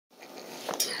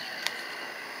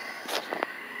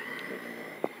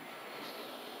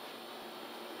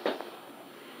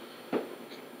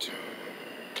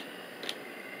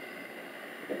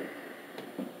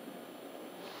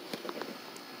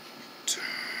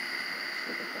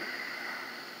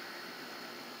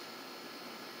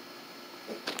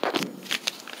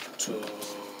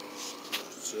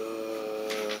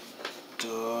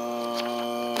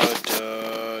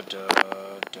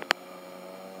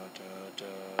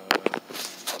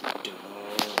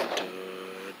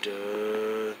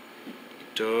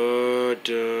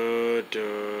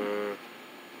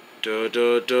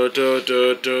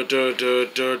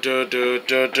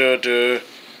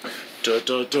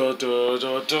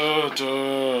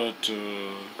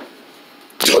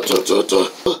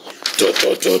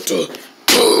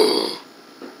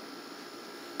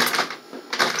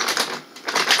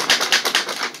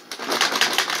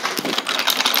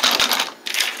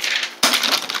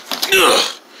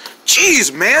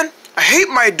Jeez, man, I hate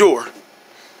my door.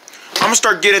 I'm gonna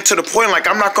start getting to the point like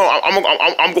I'm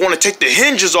going to take the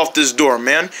hinges off this door,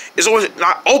 man. It's always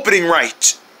not opening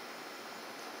right.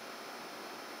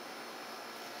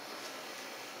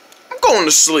 I'm going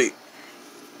to sleep.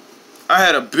 I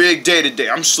had a big day today.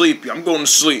 I'm sleepy. I'm going to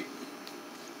sleep.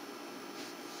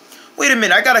 Wait a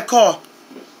minute. I gotta call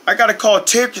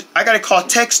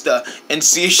Texta and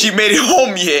see if she made it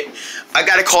home yet. I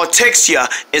gotta call Texia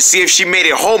and see if she made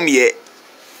it home yet.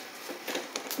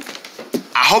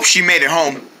 I hope she made it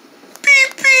home.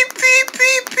 Beep, beep, beep,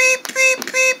 beep, beep,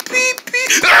 beep, beep, beep,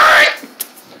 beep. Alright!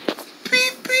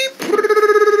 Beep, beep.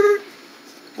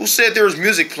 Who said there was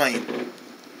music playing?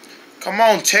 Come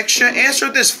on, Texia, answer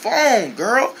this phone,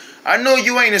 girl. I know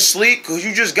you ain't asleep because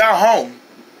you just got home.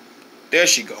 There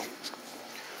she go.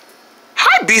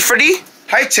 Hi, Beefardy.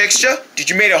 Hi, Texia. Did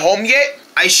you make it home yet?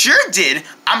 I sure did.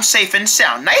 I'm safe and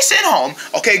sound. Nice and home.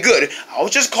 Okay, good. I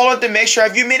was just calling to make sure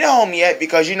have you made it home yet,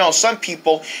 because you know some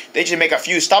people, they just make a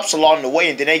few stops along the way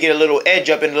and then they get a little edge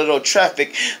up in a little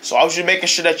traffic. So I was just making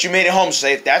sure that you made it home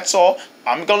safe. That's all.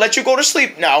 I'm gonna let you go to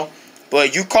sleep now.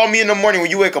 But you call me in the morning when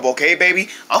you wake up, okay, baby?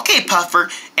 Okay, Puffer.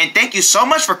 And thank you so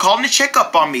much for calling to check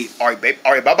up on me. All right, babe.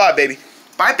 All right, bye-bye, baby.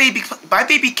 Bye, baby. Bye,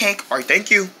 baby cake. All right, thank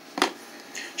you.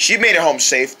 She made it home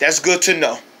safe. That's good to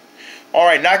know. All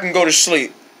right, now I can go to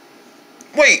sleep.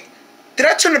 Wait, did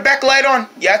I turn the back light on?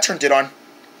 Yeah, I turned it on.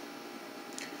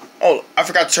 Oh, I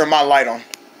forgot to turn my light on.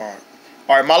 All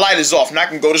right, my light is off. Now I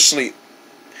can go to sleep.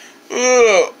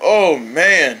 Ugh, oh,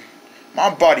 man. My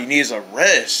body needs a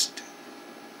rest.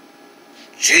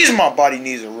 Jeez, my body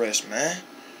needs a rest, man.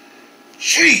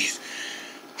 Jeez.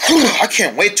 I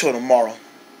can't wait till tomorrow.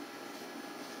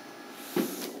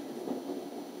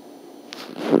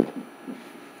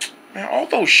 Man, all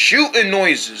those shooting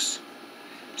noises.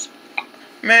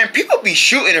 Man, people be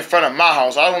shooting in front of my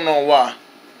house. I don't know why.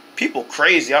 People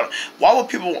crazy. Why would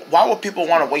people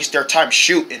want to waste their time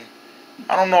shooting?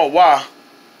 I don't know why.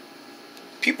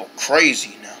 People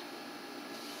crazy now.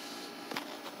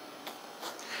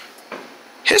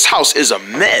 His house is a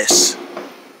mess.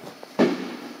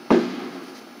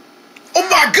 Oh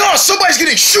my God, somebody's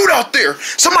getting shot out there.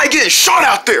 Somebody getting shot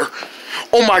out there.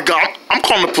 Oh my God, I'm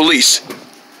calling the police.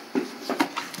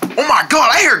 Oh my God,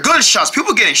 I hear gunshots.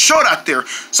 People getting shot out there.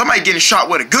 Somebody getting shot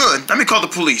with a gun. Let me call the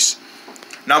police.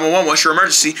 911, what's your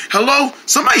emergency? Hello?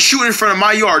 Somebody shooting in front of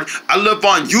my yard. I live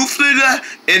on Euclid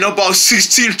and about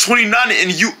 1629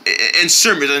 in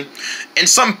Simmons. And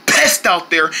some pest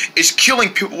out there is killing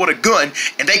people with a gun,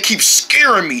 and they keep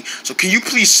scaring me. So can you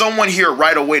please someone here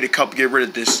right away to help get rid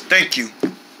of this? Thank you.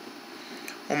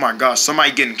 Oh my God,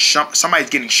 somebody's getting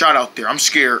shot out there. I'm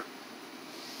scared.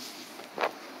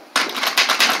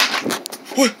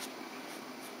 What?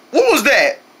 What was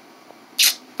that?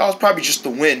 That was probably just the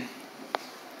wind.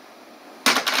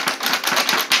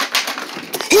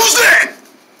 Who's that?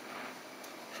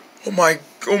 Oh my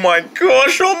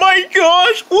gosh, oh my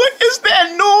gosh. What is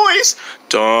that noise?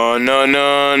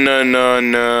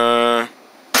 Da-na-na-na-na-na.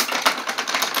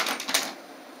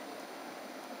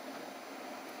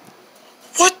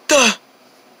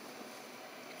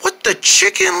 What the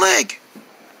chicken leg?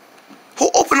 Who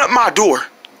opened up my door?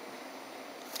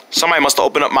 Somebody must have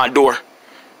opened up my door.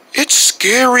 It's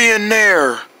scary in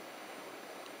there.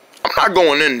 I'm not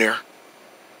going in there.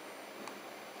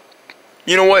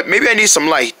 You know what? Maybe I need some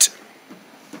light.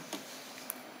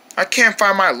 I can't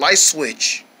find my light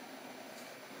switch.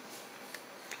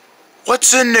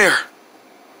 What's in there?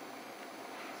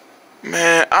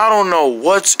 Man, I don't know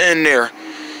what's in there.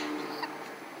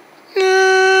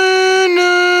 Na,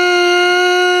 na,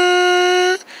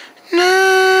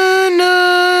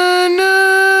 na, na,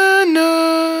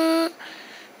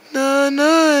 na,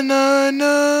 na, na,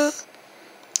 na.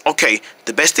 Okay,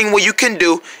 the best thing what you can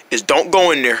do is don't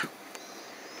go in there.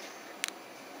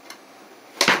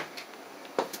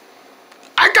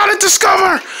 I gotta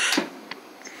discover.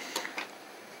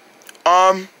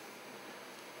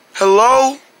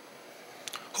 Hello?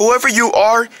 Whoever you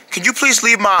are, can you please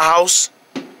leave my house?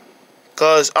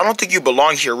 Cause I don't think you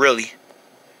belong here, really.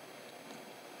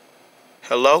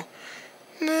 Hello?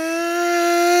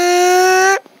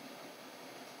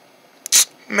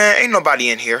 Man, ain't nobody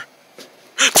in here.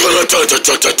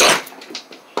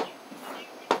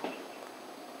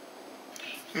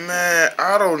 Man,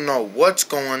 I don't know what's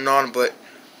going on, but...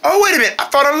 Oh, wait a minute. I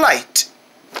found a light.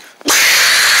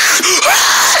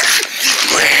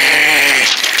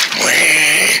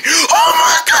 Oh,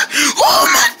 my God. Oh,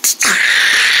 my...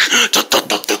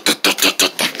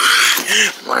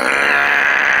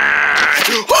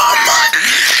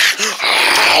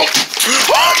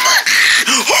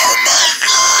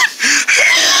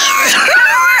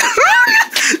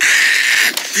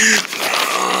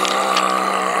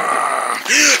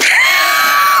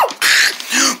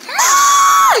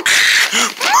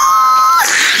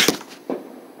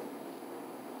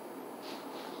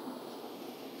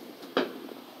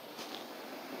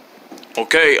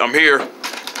 Okay, I'm here.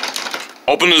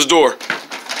 Open this door.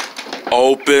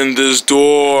 Open this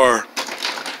door.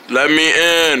 Let me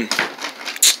in.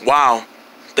 Wow.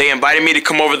 They invited me to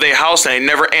come over to their house and they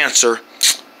never answer.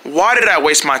 Why did I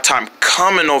waste my time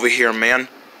coming over here, man?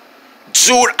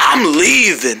 Dude, I'm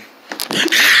leaving.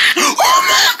 Oh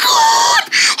my God!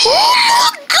 Oh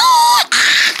my God!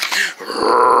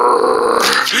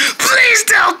 Please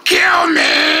don't kill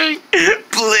me!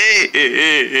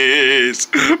 Please.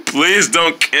 Please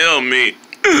don't kill me.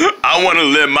 I want to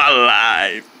live my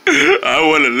life. I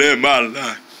want to live my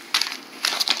life.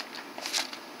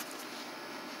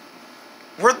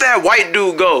 Where'd that white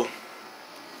dude go?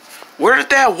 Where did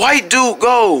that white dude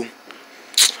go?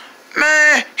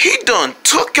 Man, he done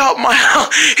took out my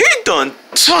house. He done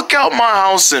took out my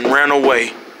house and ran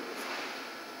away.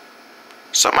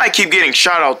 Somebody keep getting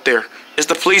shot out there. Is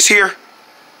the police here?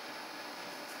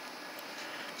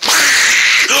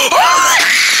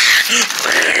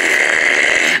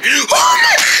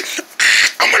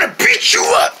 I'm gonna beat you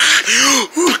up.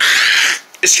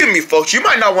 Excuse me, folks. You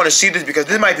might not want to see this because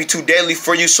this might be too deadly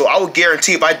for you. So I will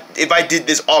guarantee if I did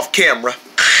this off camera.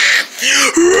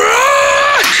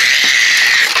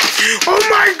 Oh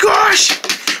my gosh!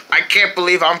 I can't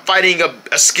believe I'm fighting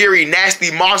a scary,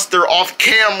 nasty monster off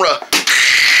camera.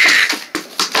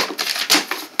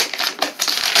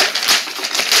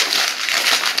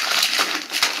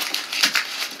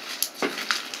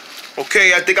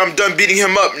 Okay, I think I'm done beating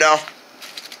him up now.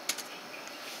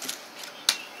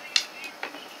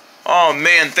 Oh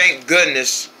man, thank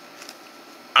goodness.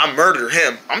 I murdered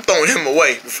him. I'm throwing him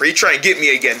away before he try and get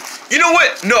me again. You know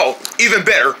what? No, even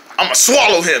better. I'm gonna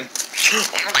swallow him.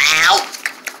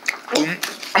 I'm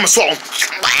gonna swallow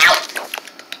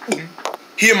him.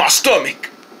 He in my stomach.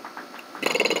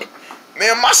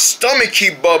 Man, my stomach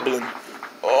keep bubbling.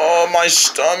 Oh, my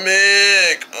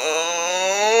stomach.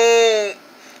 Oh.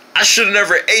 I should have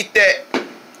never ate that.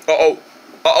 Uh-oh.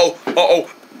 Uh-oh. Uh-oh.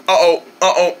 Uh-oh.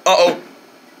 Uh-oh. Uh-oh.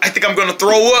 I think I'm gonna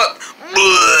throw up.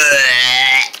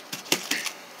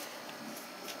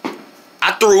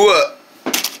 I threw up.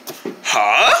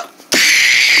 Huh?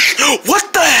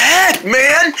 What the heck,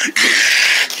 man?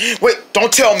 Wait,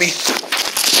 don't tell me.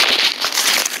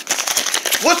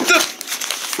 What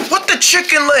the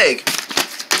chicken leg?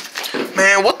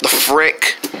 Man, what the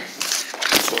frick?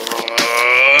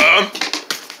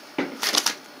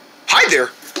 Hi there.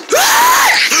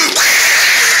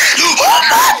 Oh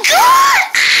my God!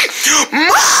 Mommy!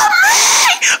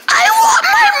 I want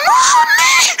my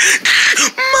mommy!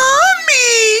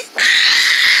 Mommy!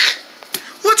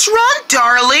 What's wrong,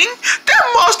 darling? That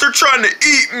monster trying to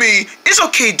eat me. It's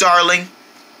okay, darling.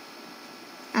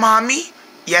 Mommy?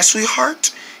 Yes,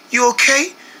 sweetheart? You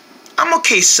okay? I'm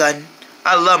okay, son.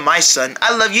 I love my son.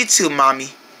 I love you too,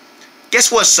 mommy.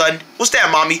 Guess what, son? What's that,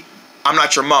 mommy? I'm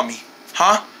not your mommy.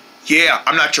 Huh? Yeah,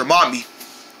 I'm not your mommy.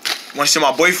 Want to see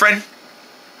my boyfriend?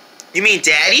 You mean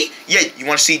daddy? Yeah, you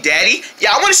want to see daddy?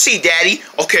 Yeah, I want to see daddy.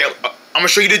 Okay, I'm going to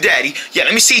show you the daddy. Yeah,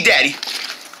 let me see daddy.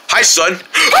 Hi, son.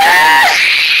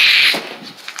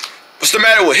 What's the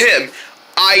matter with him?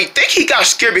 I think he got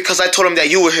scared because I told him that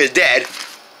you were his dad.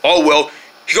 Oh, well,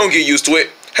 he gonna get used to it.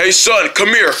 Hey, son, come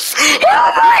here.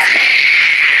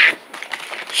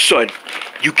 Son,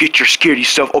 you get your scaredy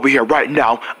self over here right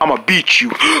now. I'm gonna beat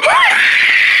you.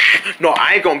 No,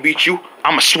 I ain't gonna beat you.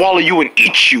 I'm gonna swallow you and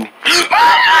eat you.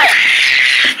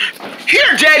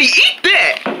 Here, daddy, eat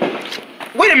that.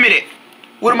 Wait a minute.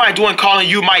 What am I doing calling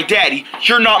you my daddy?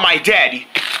 You're not my daddy.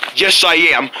 Yes, I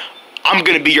am. I'm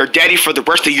gonna be your daddy for the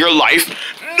rest of your life.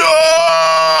 No!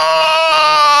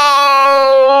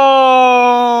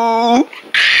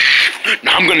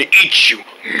 Now I'm gonna eat you.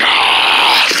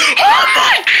 Oh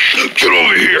my! Get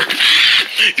over here.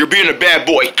 You're being a bad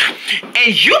boy.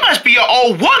 And you must be an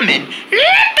old woman.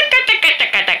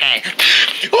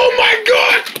 Oh my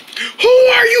God! Who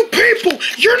are you people?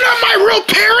 You're not my real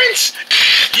parents?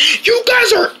 You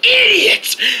guys are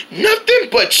idiots! Nothing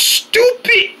but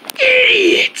stupid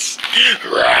idiots!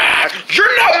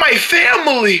 You're not my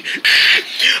family!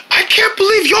 I can't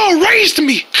believe y'all raised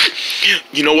me!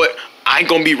 You know what? I ain't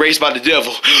gonna be raised by the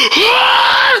devil.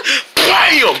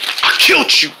 Bam! I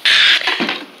killed you!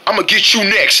 I'm gonna get you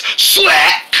next.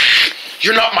 Slap!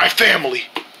 You're not my family.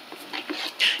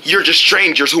 You're just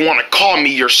strangers who want to call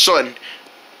me your son.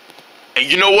 And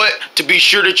you know what? To be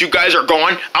sure that you guys are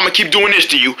gone, I'm gonna keep doing this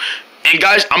to you. And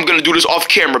guys, I'm gonna do this off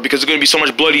camera because there's gonna be so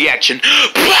much bloody action.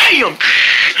 Bam!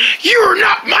 You're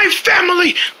not my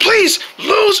family. Please,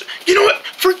 lose. You know what?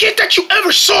 Forget that you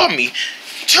ever saw me.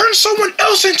 Turn someone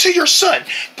else into your son.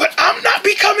 But I'm not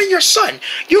becoming your son.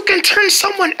 You can turn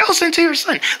someone else into your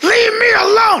son. Leave me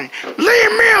alone.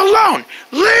 Leave me alone.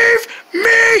 Leave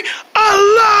me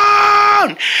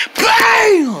alone.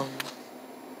 Bam!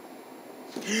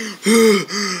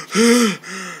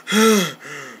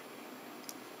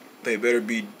 They better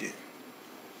be dead.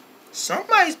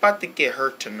 Somebody's about to get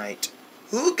hurt tonight.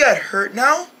 Who got hurt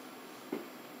now?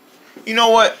 You know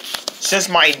what? Since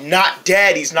my not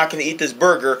daddy's not gonna eat this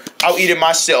burger, I'll eat it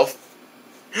myself.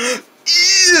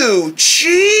 Ew,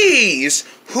 cheese.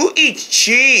 Who eats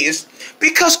cheese?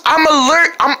 Because I'm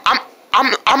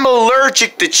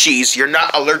allergic to cheese. You're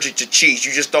not allergic to cheese.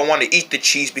 You just don't want to eat the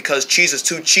cheese because cheese is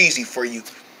too cheesy for you.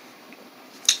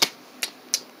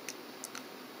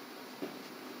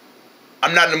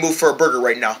 I'm not in the mood for a burger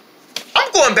right now.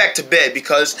 I'm going back to bed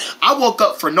because I woke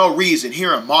up for no reason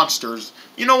hearing monsters.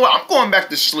 You know what? I'm going back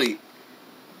to sleep.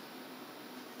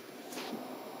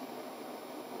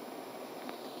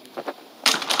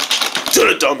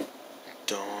 Dum.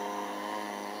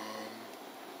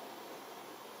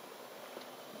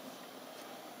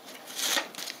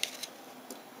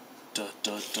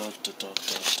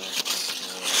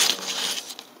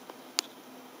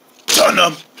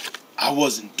 Dum. I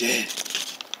wasn't dead.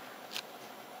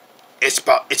 It's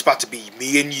about to be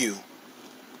me and you.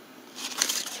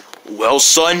 Well,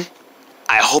 son,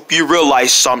 I hope you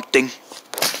realize something.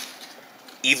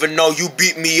 Even though you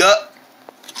beat me up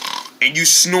and you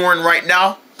snoring right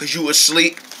now because you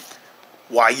asleep,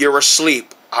 while you're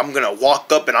asleep, I'm going to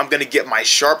walk up and I'm going to get my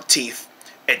sharp teeth.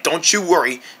 And don't you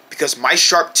worry, because my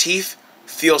sharp teeth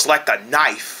feels like a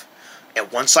knife.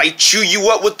 And once I chew you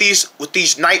up with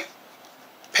these knife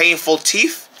painful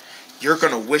teeth, you're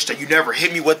going to wish that you never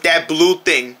hit me with that blue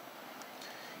thing.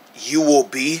 You will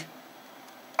be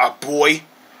a boy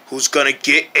who's going to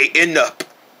get eaten up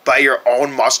by your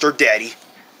own monster daddy.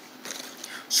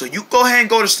 So you go ahead and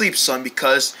go to sleep, son,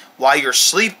 because while you're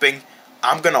sleeping,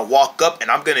 I'm going to walk up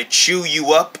and I'm going to chew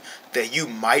you up that you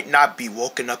might not be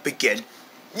woken up again.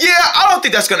 Yeah, I don't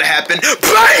think that's going to happen.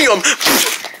 Bam!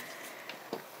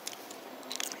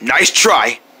 Nice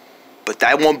try, but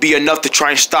that won't be enough to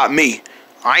try and stop me.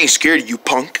 I ain't scared of you,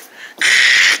 punk.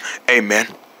 Hey, man,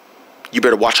 you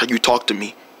better watch how you talk to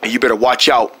me, and you better watch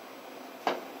out.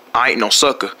 I ain't no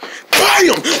sucker.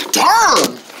 Bam!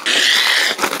 Darn!